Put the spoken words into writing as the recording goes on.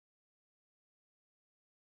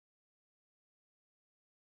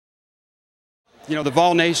You know, the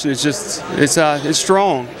Vol Nation is just, it's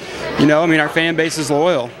strong. You know, I mean, our fan base is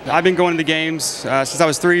loyal. I've been going to the games since I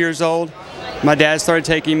was 3 years old. My dad started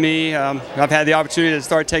taking me. I've had the opportunity to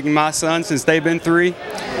start taking my son since they've been 3.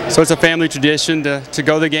 So it's a family tradition to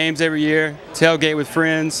go to the games every year, tailgate with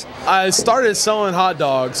friends. I started selling hot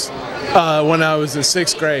dogs when I was in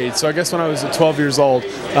 6th grade, so I guess when I was 12 years old.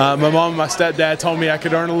 My mom and my stepdad told me I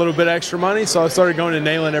could earn a little bit extra money, so I started going to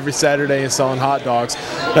Nayland every Saturday and selling hot dogs.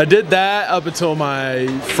 I did that up until my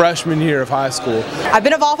freshman year of high school. I've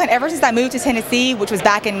been a Vol fan ever since I moved to Tennessee, which was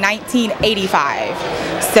back in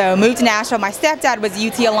 1985. So moved to Nashville. My stepdad was a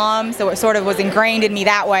UT alum, so it sort of was ingrained in me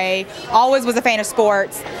that way. Always was a fan of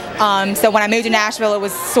sports. So when I moved to Nashville, it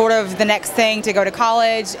was sort of the next thing to go to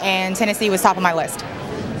college, and Tennessee was top of my list.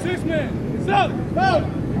 6 men, set.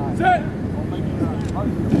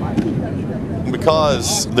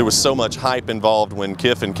 Because there was so much hype involved when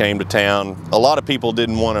Kiffin came to town, a lot of people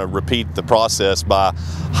didn't want to repeat the process by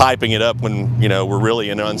hyping it up when, you know, we're really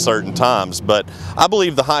in uncertain times. But I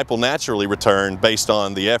believe the hype will naturally return based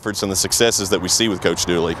on the efforts and the successes that we see with Coach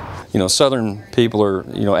Dooley. You know, Southern people are,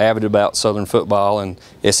 you know, avid about Southern football and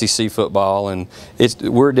SEC football, and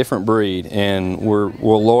we're a different breed, and we're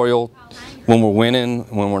loyal. When we're winning,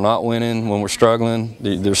 when we're not winning, when we're struggling,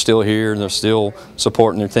 they're still here, they're still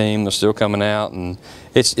supporting their team, they're still coming out, and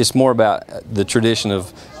it's more about the tradition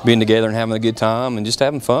of being together and having a good time and just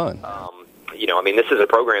having fun. You know, I mean, this is a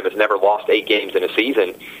program that's never lost 8 games in a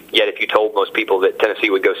season, yet if you told most people that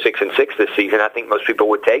Tennessee would go 6-6 this season, I think most people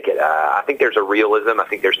would take it. I think there's a realism. I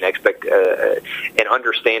think there's an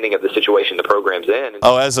understanding of the situation the program's in.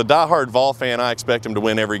 Oh, as a diehard Vol fan, I expect them to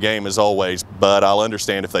win every game as always, but I'll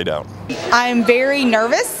understand if they don't. I'm very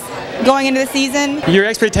nervous going into the season. Your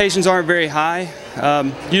expectations aren't very high.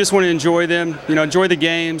 You just want to enjoy them, you know, enjoy the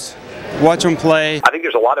games, watch them play. I think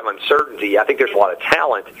there's a lot of uncertainty. I think there's a lot of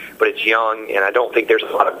talent, but it's young, and I don't think there's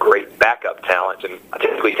a lot of great backup talent. And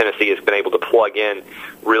typically Tennessee has been able to plug in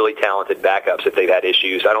really talented backups if they've had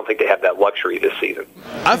issues. I don't think they have that luxury this season.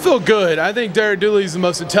 I feel good. I think Derek Dooley's the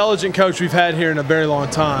most intelligent coach we've had here in a very long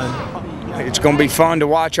time. It's going to be fun to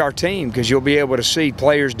watch our team because you'll be able to see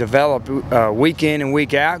players develop week in and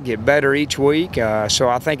week out, get better each week. So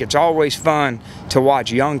I think it's always fun to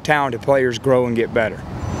watch young, talented players grow and get better.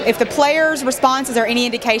 If the players' responses are any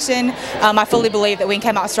indication, I fully believe that we can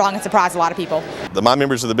come out strong and surprise a lot of people. My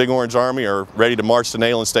members of the Big Orange Army are ready to march to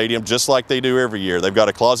Nayland Stadium just like they do every year. They've got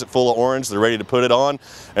a closet full of orange, they're ready to put it on,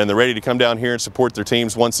 and they're ready to come down here and support their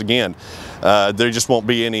teams once again. There just won't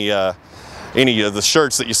be any of the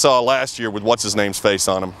shirts that you saw last year with what's-his-name's face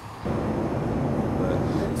on them.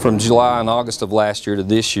 From July and August of last year to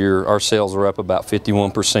this year, our sales are up about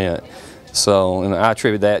 51%. So, and I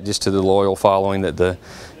attribute that just to the loyal following that the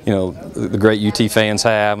great UT fans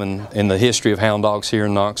have, and the history of Hound Dogs here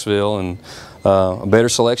in Knoxville, and a better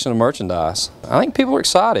selection of merchandise. I think people are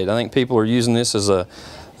excited. I think people are using this as a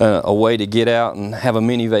way to get out and have a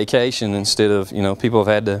mini vacation instead of, you know, people have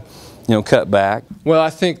had to, you know, cut back. Well, I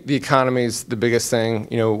think the economy is the biggest thing.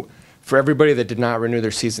 You know, for everybody that did not renew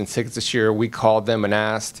their season tickets this year, we called them and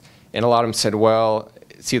asked, and a lot of them said, well,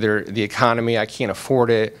 it's either the economy, I can't afford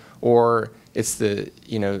it, or it's the,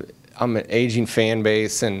 you know, I'm an aging fan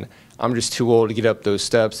base and I'm just too old to get up those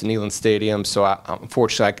steps in Neyland Stadium, so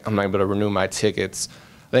unfortunately I'm not able to renew my tickets.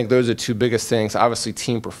 I think those are the 2 biggest things. Obviously,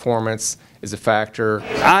 team performance is a factor.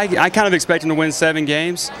 I kind of expect them to win 7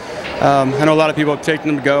 games. I know a lot of people have picked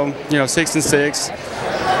them to go, you know, 6-6.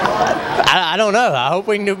 I don't know. I hope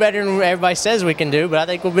we can do better than everybody says we can do, but I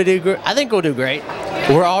think we'll do great.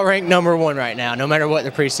 We're all ranked #1 right now, no matter what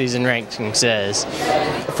the preseason ranking says.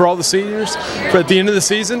 For all the seniors, at the end of the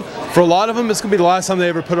season, for a lot of them, it's going to be the last time they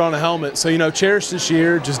ever put on a helmet. So, you know, cherish this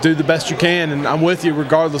year, just do the best you can, and I'm with you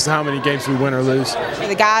regardless of how many games we win or lose.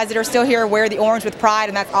 The guys that are still here wear the orange with pride,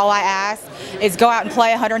 and that's all I ask, is go out and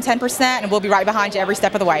play 110%, and we'll be right behind you every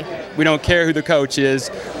step of the way. We don't care who the coach is.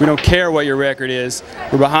 We don't care what your record is.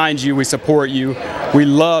 We're behind you. We support you. We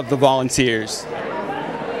love the Volunteers.